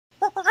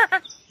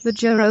The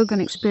Joe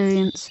Rogan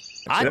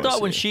Experience. I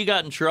thought when she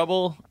got in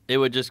trouble, it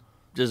would just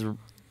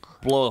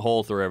blow a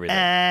hole through everything.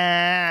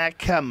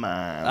 Come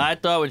on. I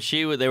thought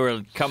when they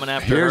were coming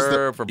after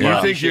her for body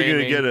You think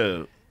shaming. You're going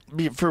to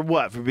get for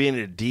what? For being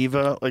a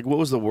diva? Like, what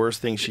was the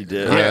worst thing she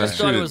did? I just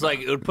thought it was like,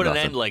 it would put an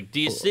end to like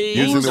DC.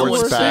 Using the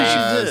word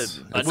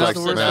spaz. What's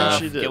the worst thing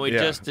she did? Can we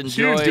just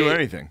enjoy? She didn't do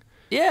anything.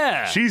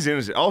 Yeah. She's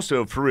innocent.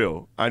 Also, for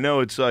real, I know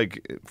it's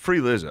like, free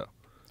Lizzo.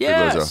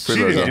 Yes. She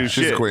didn't do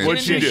She's shit. queen.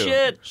 What'd she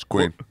do? She's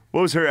queen.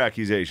 What was her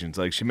accusations?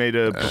 Like, she made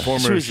a performer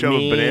She was shove a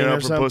mean banana or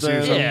up her pussy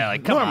or something? Yeah,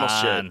 like, come Normal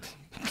on. shit.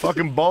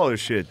 Fucking baller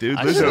shit, dude.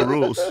 Lizzo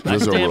rules. I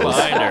stand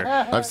behind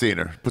her. I've seen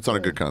her. Puts on a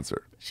good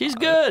concert. She's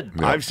good.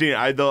 Yeah. I've seen.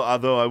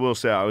 Although I will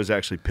say, I was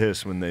actually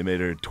pissed when they made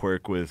her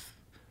twerk with.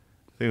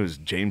 I think it was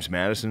James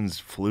Madison's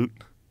flute.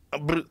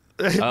 Why?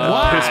 Pissed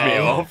me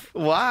off.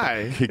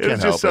 Why? It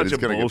was just such a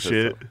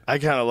bullshit. I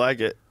kind of like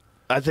it.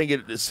 I think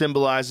it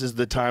symbolizes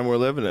the time we're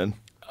living in.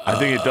 I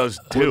think it does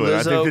too. And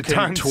I think the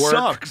time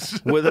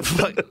sucks. With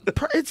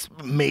it's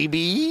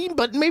maybe,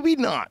 but maybe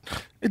not.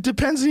 It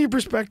depends on your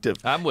perspective.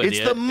 I'm with you.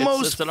 you. It's the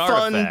most an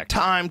fun artifact.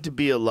 time to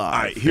be alive.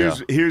 All right,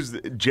 here's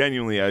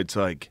genuinely, it's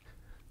like,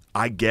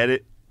 I get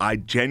it. I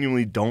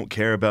genuinely don't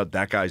care about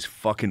that guy's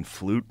fucking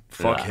flute.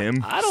 Fuck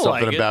him. I don't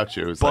Something like about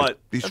you. It's But like,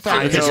 these I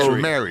fuckers know- are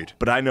married.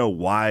 But I know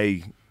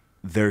why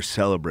they're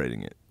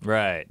celebrating it.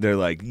 Right. They're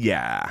like,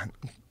 yeah,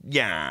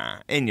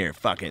 in your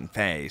fucking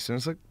face. And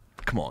it's like,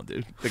 come on,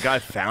 dude. The guy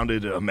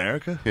founded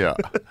America? Yeah.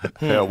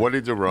 Yeah, what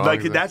did he do wrong?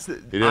 Like, that's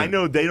the, I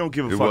know they don't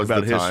give a fuck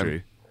about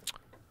history.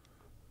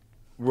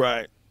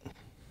 Right.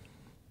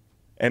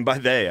 And by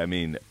they, I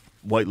mean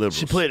white liberals.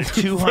 She played a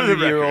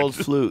 200-year-old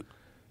flute.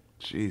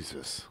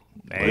 Jesus.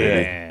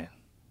 Man.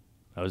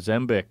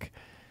 Ozembic.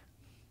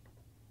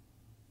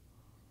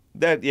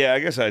 I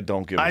guess I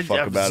don't give a fuck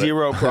have about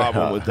zero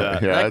problem with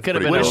that. Yeah, That could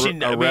have been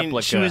a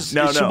replica.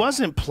 She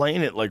wasn't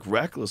playing it like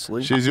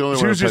recklessly. She's the only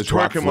She one was who just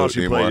plays rock twerking while flute she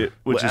anymore. played it,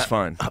 which is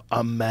fine.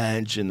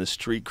 Imagine the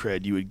street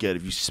cred you would get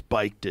if you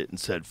spiked it and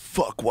said,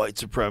 fuck white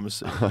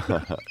supremacy.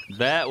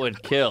 That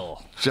would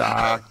kill.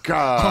 Jaka.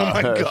 Oh,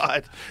 my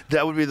God.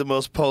 That would be the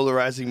most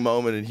polarizing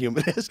moment in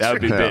human history. That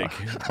would be big.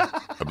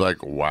 I'd be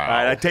like, wow. All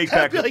right, I take I'd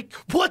back. be like,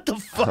 what the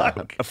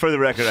fuck? For the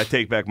record, I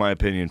take back my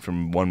opinion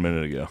from 1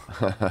 minute ago.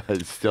 I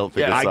still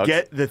think it I sucks.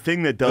 get the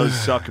thing that does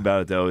suck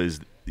about it though is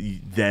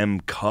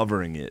them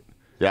covering it.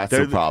 Yeah,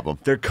 that's the problem.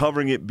 They're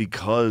covering it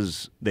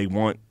because they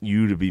want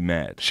you to be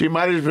mad. She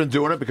might have been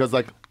doing it because,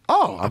 like,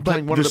 oh, I'm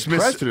playing one of the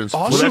president's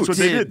Well, flutes. that's what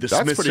they did.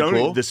 That's pretty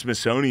cool. The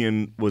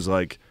Smithsonian was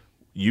like,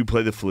 you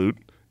play the flute.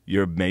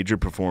 You're a major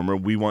performer.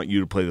 We want you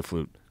to play the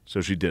flute.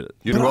 So she did it.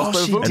 You know But who all else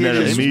plays she flute? did And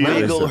then is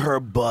immediately- wiggle her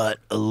butt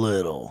a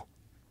little.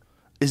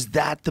 Is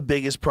that the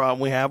biggest problem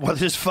we have? Well,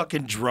 there's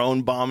fucking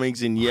drone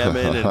bombings in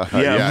Yemen and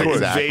Yeah, the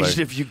exactly.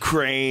 invasion of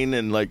Ukraine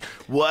and like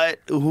what?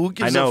 Who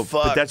gives I know, a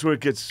fuck? but that's where it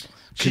gets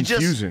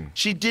confusing.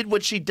 She did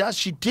what she does.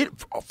 She did.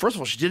 First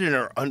of all, she did it in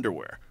her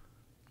underwear.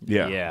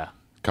 Yeah. Yeah.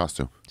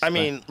 Costume. I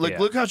mean,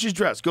 look how she's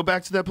dressed. Go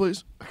back to that,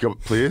 please. Go,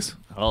 please?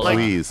 Hold Like,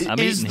 on. Please. I'm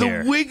is eating the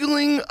here.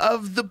 wiggling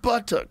of the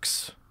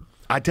buttocks?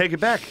 I take it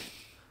back.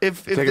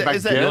 If Take it back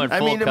is that, again? I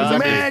mean, Full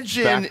costume.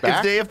 imagine Back?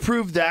 if they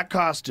approved that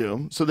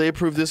costume. So they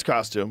approved this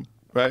costume,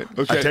 right?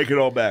 Okay. I take it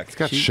all back. It's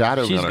got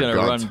shadowing She's on her gonna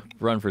guns.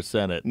 run for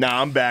Senate.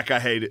 Nah, I'm back. I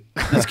hate it.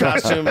 This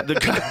costume.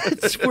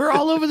 We're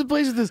all over the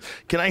place with this.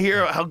 Can I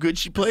hear how good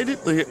she played it?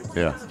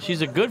 Yeah.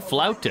 She's a good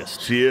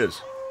flautist. She is.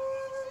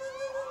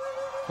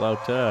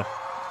 Flauta.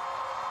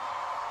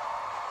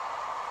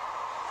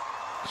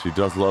 She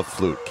does love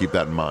flute. Keep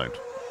that in mind.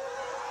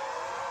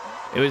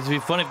 It would be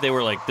funny if they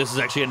were like, "This is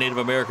actually a Native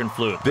American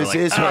flute." This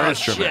They're is like, her "Oh,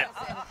 instrument."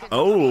 shit."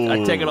 Oh,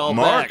 I take it all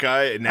Mark,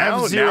 back.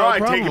 Now zero I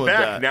take problem it with back.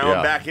 that. Now Yeah.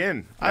 I'm back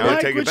in. I Now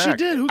like take what it back.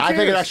 she did. Who cares? I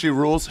think it actually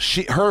rules.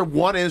 Her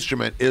one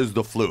instrument is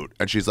the flute,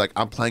 and she's like,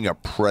 "I'm playing a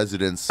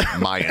president's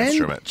my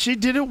instrument." And she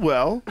did it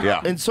well.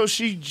 Yeah. And so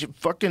she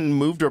fucking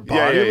moved her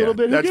body Yeah, a little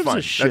bit. Who That's gives fine.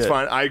 a shit? That's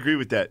fine. I agree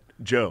with that,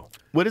 Joe.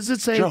 What does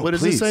it say? Joe, what does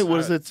please. it say? What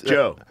is it?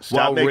 Joe, stop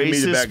while making me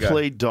the racists bad guy.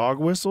 play dog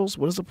whistles.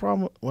 What is the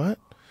problem? What?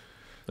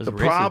 Those The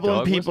racist problem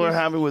dog people are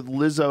whistles? having with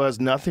Lizzo has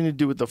nothing to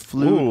do with the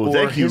flute Ooh, or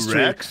thank you,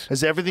 history. Rex.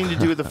 Has everything to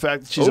do with the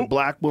fact that she's a Oh,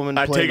 black woman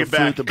I playing take a it flute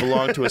back. that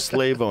belonged to a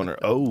slave owner.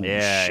 Oh,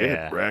 Yeah, shit,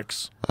 yeah.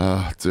 Rex.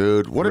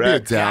 Dude, wouldn't it be a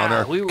Rex. downer?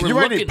 Yeah, we Can were you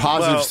write any looking-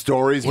 positive well,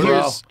 stories,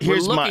 bro?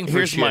 Here's We're my looking for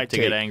here's shit my to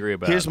take. get angry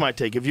about. Here's my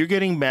take. If you're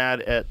getting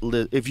mad at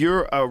if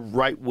you're a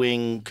right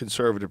wing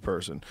conservative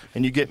person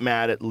and you get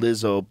mad at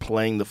Lizzo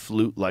playing the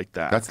flute like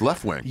that, That's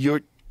left wing.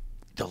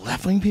 The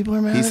left wing people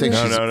are mad. He's at saying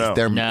her? she's, No.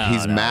 they're- No,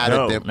 he's no. mad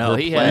No. at them. No, her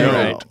he playing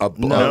had it a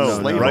No,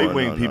 slave right owner.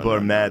 wing people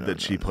are mad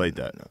that she played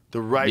that. The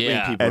right wing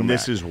Yeah. people, And are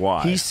this mad. is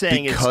why. He's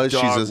saying Because it's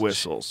she's dog a-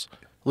 whistles.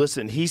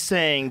 Listen, he's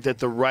saying that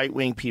the right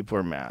wing people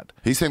are mad.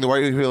 He's saying the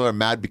white people are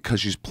mad because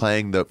she's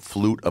playing the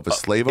flute of a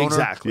slave owner?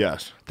 Exactly.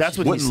 Yes. That's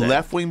what he Wouldn't said.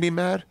 Left Wing be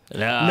mad?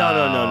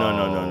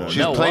 No. She's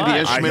No, playing the why?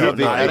 instrument of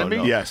the I don't enemy?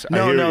 know. Yes, I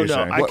No, hear no, what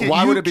no. you're saying.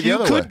 Why would it be the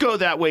other You way? could go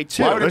that way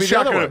too. Why would it be the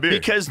other way?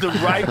 Because the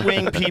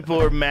right-wing people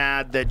are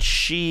mad that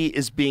she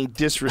is being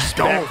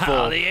disrespectful.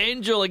 Oh, the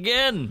angel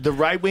again. The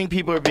right-wing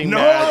people are being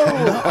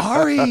mad. No,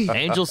 Ari.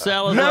 Angel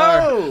Salazar.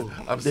 No.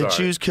 I'm The sorry.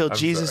 Jews killed I'm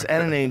Jesus sorry.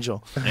 and an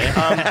angel. The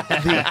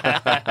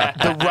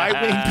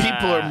right-wing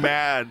people are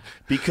mad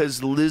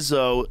because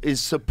Lizzo is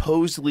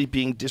supposedly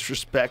being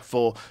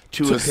disrespectful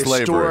to a slavery.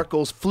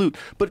 historical flute.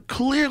 But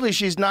clearly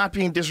she's not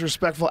being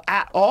disrespectful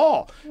at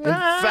all. In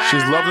fact,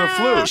 She's loving the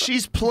flute.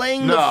 She's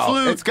playing No, the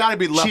flute. it's gotta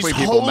be left-wing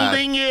She's people mad.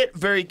 holding it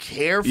very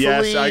carefully.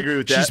 Yes, I agree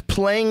with that. She's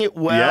playing it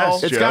well.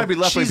 Yes, It's Joe. got to be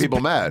left-wing She's- people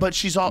mad. But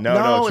she's all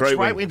No, it's it's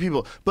right-wing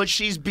people. But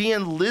she's being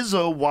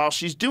Lizzo while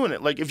she's doing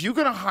it. Like if you're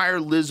gonna hire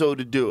Lizzo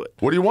to do it,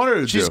 What do you want her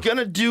to do? she's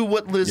gonna do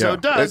what Lizzo Yeah.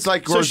 does. It's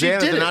like So she Roseanne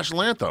at did the it.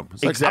 national anthem.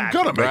 It's like, Exactly.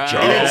 I'm going to make Right.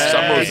 jokes.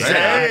 I'm Roseanne.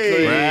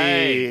 Exactly.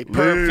 Right.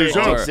 Perfect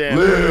Lizzo.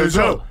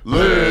 example.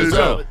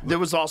 Lizzo. There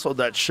was also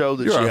that show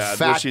that You're she a had.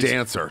 fat where she's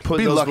dancer. Put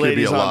Be those lucky to be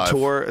ladies on alive.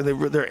 tour, and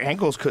their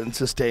ankles couldn't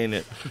sustain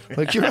it.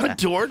 Like you're on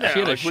tour now. She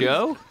had a Like, what do you-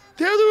 show?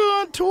 Yeah, they were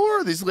on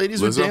tour. These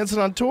ladies Lizzo? were dancing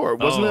on tour.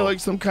 Wasn't it Oh. like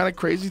some kind of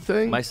crazy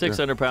thing? My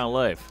 600-pound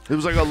life. It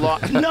was like a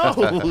lot. No,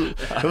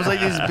 it was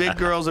like these big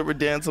girls that were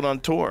dancing on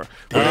tour.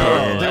 They were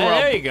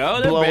There you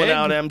go. They're blowing big.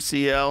 out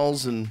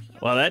MCLs and.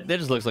 Well, that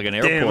just looks like an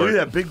airport. Damn, look at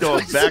that big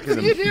dog's back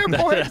in them.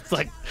 That's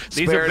like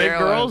these are Spirit big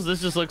Airlines. girls.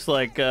 This just looks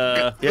like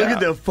Yeah. Look at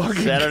the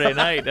fucking Saturday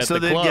night at So the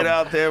they club. get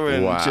out there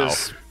and Wow.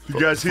 just. You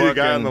guys see the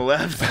guy on the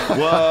left?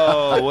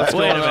 Whoa, what's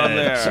Wait a going on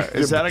minute.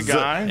 there? Is that a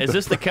guy? Is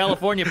this the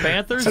California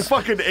Panthers? It's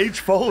fucking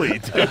H. Foley,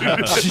 dude.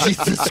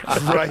 Jesus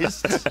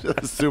Christ.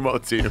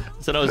 Sumo team.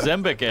 It's an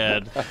Ozempic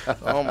ad.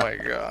 Oh my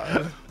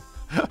God.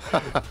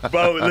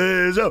 Bo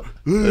Lizzo.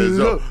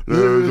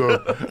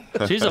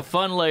 Lizzo. She's a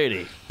fun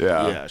lady.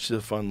 Yeah. Yeah, she's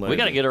a fun lady. We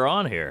got to get her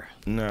on here.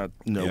 No.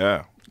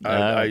 Yeah.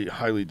 I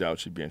highly doubt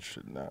she'd be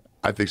interested in that.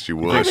 I think she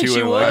would. I think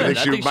she would. I think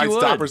I she think might she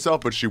stop would.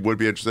 herself, but she would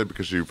be interested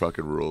because she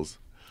fucking rules.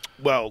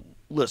 Well,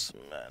 listen,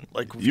 man.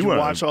 Like, if You you wanna-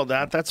 watch all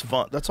that, that's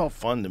fun. That's all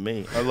fun to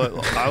me. I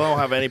don't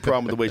have any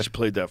problem with the way she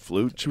played that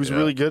flute. She was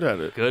really good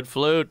at it. Good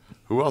flute.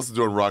 Who else is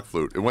doing rock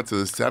flute? It went to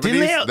the 70s,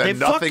 Didn't they then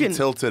nothing fucking-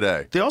 till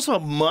today. They also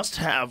must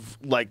have,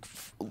 like,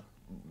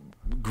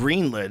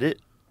 greenlit it.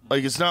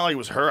 Like, it's not like it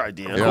was her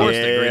idea. Of course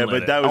they Yeah, greenlit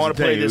but it. that I was wanna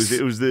the play thing. this-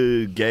 It was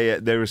the gay.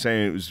 They were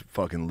saying it was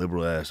fucking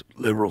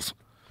liberals.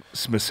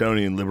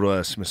 Smithsonian, liberal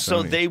ass So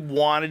Smithsonian. they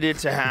wanted it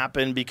to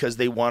happen because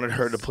they wanted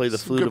her to play the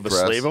flute good of a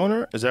press. slave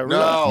owner? Is that right?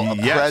 No, a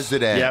Yes.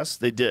 president. Yes,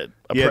 they did.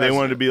 A yeah, they president.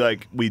 wanted to be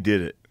like, we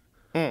did it.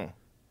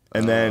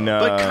 And then,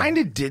 But kind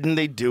of didn't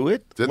they do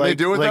it? Didn't they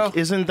do it, Like, though?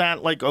 isn't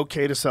that like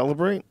okay to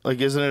celebrate? Like,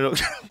 isn't it?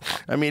 Okay?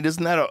 I mean,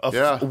 isn't that a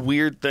Yeah.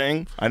 weird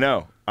thing? I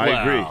know, I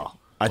Wow. agree.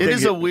 I It think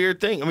is a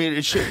weird thing. I mean,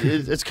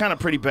 it's kind of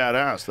pretty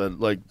badass that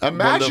like one of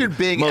Imagine the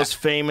being- most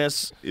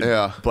famous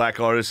Yeah. black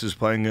artist is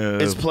playing a.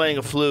 is playing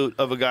a flute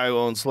of a guy who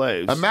owns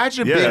slaves.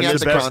 Imagine yeah, being that's at the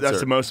the best. concert. That's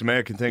the most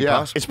American thing Yeah.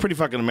 possible. It's pretty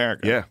fucking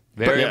American. Yeah,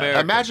 Very yeah,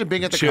 American. Imagine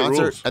being at the Shit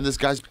concert rules. and this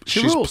guy's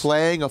She she's rules.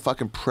 playing a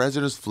fucking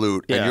president's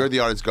flute, and Yeah. you're in the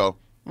audience. Go,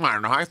 I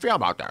don't know how I feel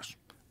about this.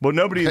 well,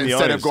 nobody in the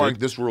Instead audience of going, did.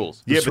 this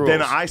rules. Yeah, This but then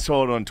rules. I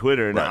saw it on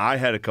Twitter, and Right. I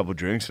had a couple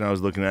drinks, and I was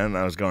looking at it, and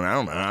I was going, I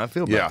don't know how I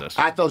feel about this.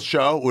 At the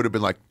show, it would have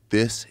been like,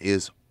 this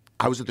is.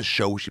 I was at the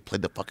show where she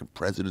played the fucking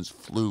president's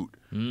flute.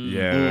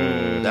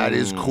 Yeah, That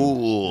is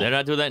cool. They're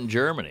not doing that in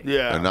Germany.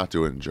 Yeah. They're not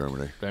doing it in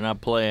Germany. They're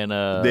not playing.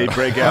 they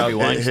break out Harvey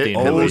Weinstein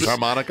old- movies.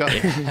 harmonica.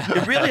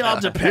 It really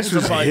all depends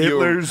was upon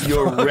Hitler's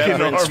your fucking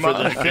reverence for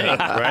the harmonica. thing,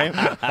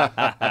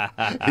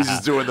 right? He's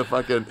just doing the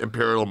fucking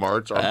Imperial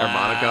March on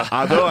harmonica.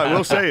 Although I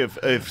will say,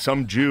 if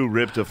some Jew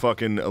ripped a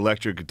fucking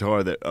electric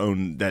guitar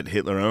that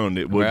Hitler owned,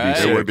 it would Right. be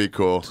It sick. would be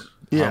cool.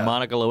 Yeah.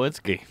 Monica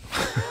Lewinsky.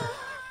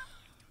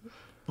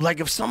 Like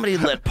if somebody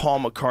let Paul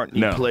McCartney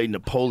No. play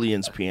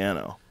Napoleon's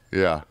piano,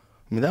 Yeah. I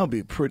mean that would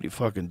be pretty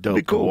fucking dope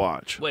Be cool. to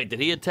watch. Wait,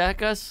 did he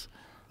attack us?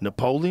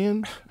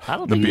 Napoleon? I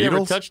don't The think he ever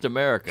Beatles? touched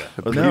America.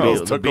 Oh, Beatles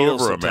the took Beatles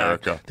over attacked.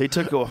 America. They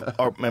took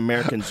our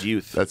Americans'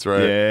 youth. That's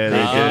right. Yeah, they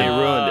and did. they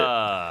ruined it.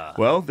 Ah.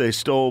 Well, they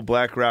stole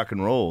black rock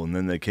and roll, and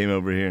then they came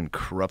over here and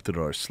corrupted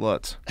our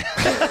sluts.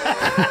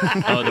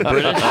 Oh, the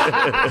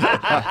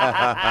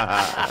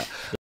British?